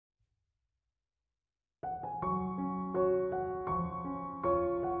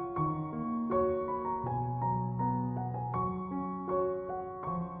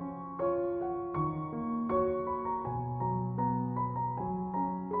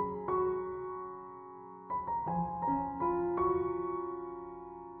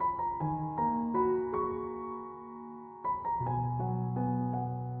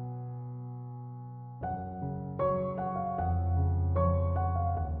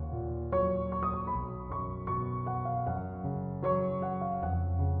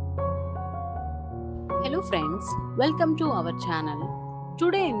Hello friends, welcome to our channel.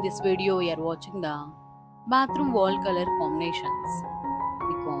 Today in this video we are watching the bathroom wall color combinations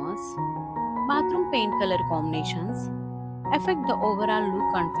because bathroom paint color combinations affect the overall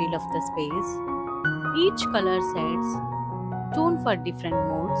look and feel of the space. Each color sets tone for different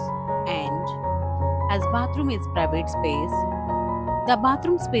moods, and as bathroom is private space, the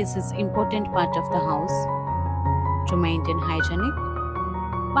bathroom space is important part of the house. To maintain hygienic,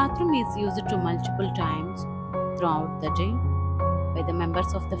 bathroom is used to multiple times throughout the day by the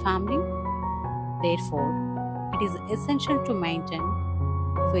members of the family. Therefore, it is essential to maintain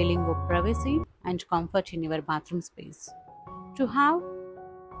feeling of privacy and comfort in your bathroom space to have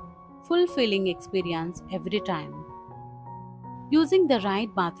fulfilling experience every time. Using the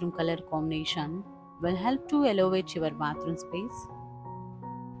right bathroom color combination will help to elevate your bathroom space.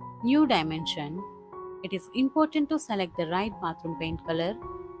 New dimension. It is important to select the right bathroom paint color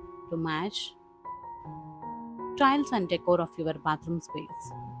to match tiles and decor of your bathroom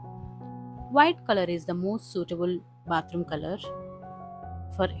space. White color is the most suitable bathroom color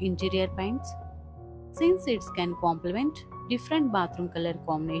for interior paints since it can complement different bathroom color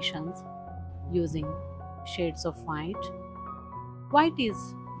combinations using shades of white. White is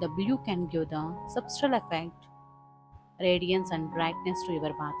the blue can give the subtle effect, radiance and brightness to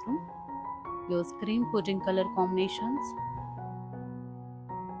your bathroom. Use cream pudding color combinations.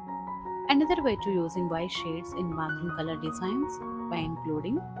 Another way to using white shades in bathroom color designs by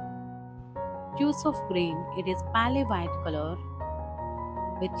including use of green. It is pale white color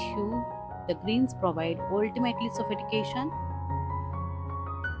with hue. The greens provide ultimately sophistication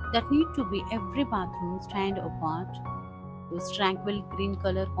that need to be every bathroom stand apart. Use tranquil green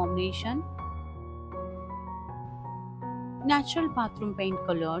color combination. Natural bathroom paint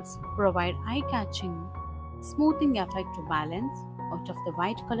colors provide eye-catching, smoothing effect to balance out of the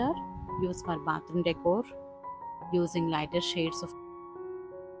white color used for bathroom decor. Using lighter shades of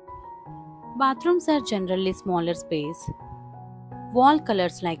bathrooms are generally smaller space. Wall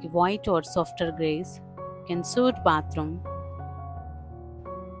colors like white or softer grays can suit bathroom.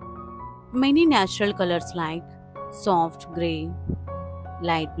 Many natural colors like soft gray,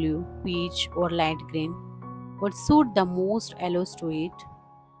 light blue, peach or light green would suit the most allows to it.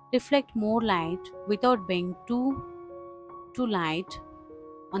 Reflect more light without being too light.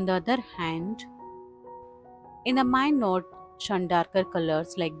 On the other hand, in the mind note shun darker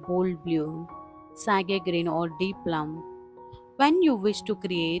colors like bold blue, sage green or deep plum. When you wish to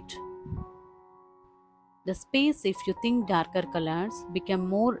create the space, if you think darker colors become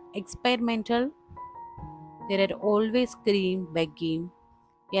more experimental, there are always cream, beige,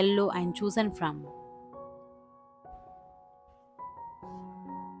 yellow and chosen from.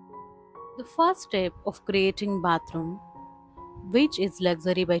 The first step of creating bathroom, which is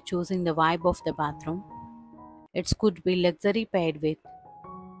luxury by choosing the vibe of the bathroom. It could be luxury paired with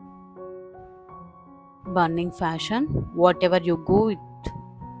burning fashion, whatever you go with.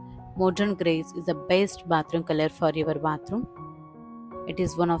 Modern grays is the best bathroom color for your bathroom. It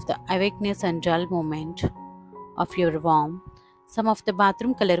is one of the awakeness and dull moment of your warm. Some of the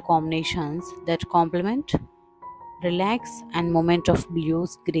bathroom color combinations that complement, relax and moment of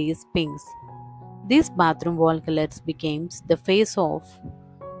blues, grays, pinks. These bathroom wall colors becomes the face of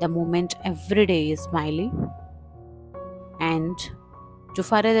the moment every day is smiley. And to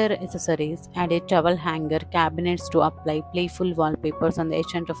further accessories, add a towel hanger, cabinets to apply playful wallpapers on the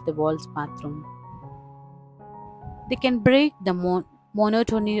edge of the walls bathroom. They can break the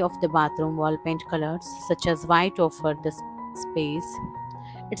monotony of the bathroom wall paint colors, such as white offer the space.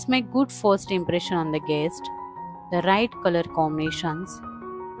 It's make good first impression on the guest. The right color combinations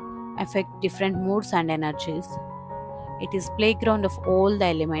affect different moods and energies. It is playground of all the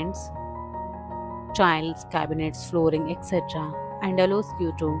elements, tiles, cabinets, flooring, etc., and allows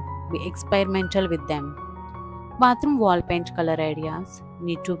you to be experimental with them. Bathroom wall paint color ideas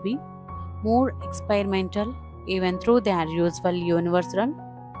need to be more experimental even though they are usually universal.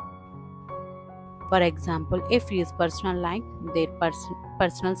 For example, if it is personal like their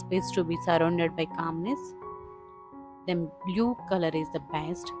personal space to be surrounded by calmness, then blue color is the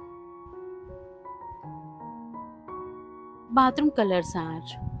best. Bathroom colors are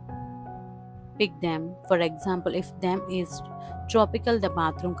pick them. For example, if them is tropical, the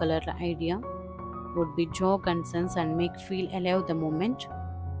bathroom color idea would be jog and sense and make feel alive the moment.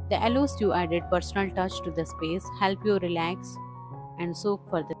 The allows you added personal touch to the space, help you relax and soak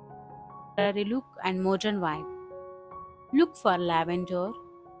for the contemporary look and modern vibe. Look for lavender,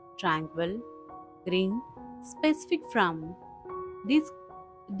 tranquil, green, specific from these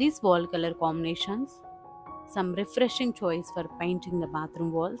wall color combinations. Some refreshing choice for painting the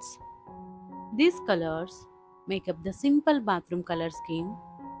bathroom walls. These colors make up the simple bathroom color scheme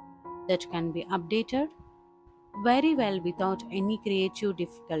that can be updated very well without any creative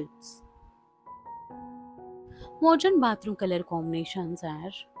difficulties. Modern bathroom color combinations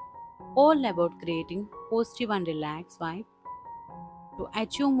are all about creating positive and relaxed vibe. To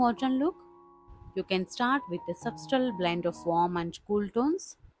achieve modern look, you can start with a subtle blend of warm and cool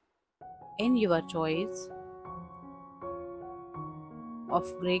tones in your choice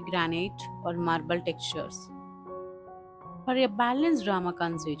of grey granite or marble textures. For a balanced drama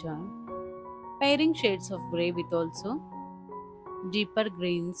consider pairing shades of grey with also deeper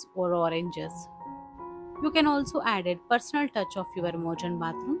greens or oranges. You can also add a personal touch of your modern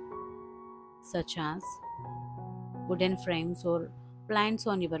bathroom, such as wooden frames or plants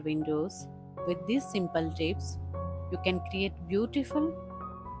on your windows. With these simple tips, you can create beautiful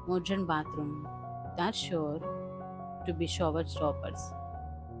modern bathroom that's sure to be shower stoppers.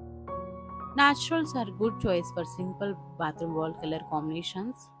 Naturals are good choice for simple bathroom wall color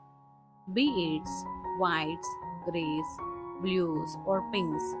combinations, be it whites, grays, blues, or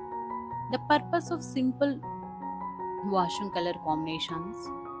pinks. The purpose of simple washing color combinations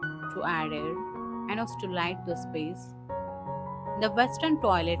to add enough to light the space. The western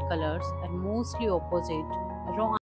toilet colors are mostly opposite raw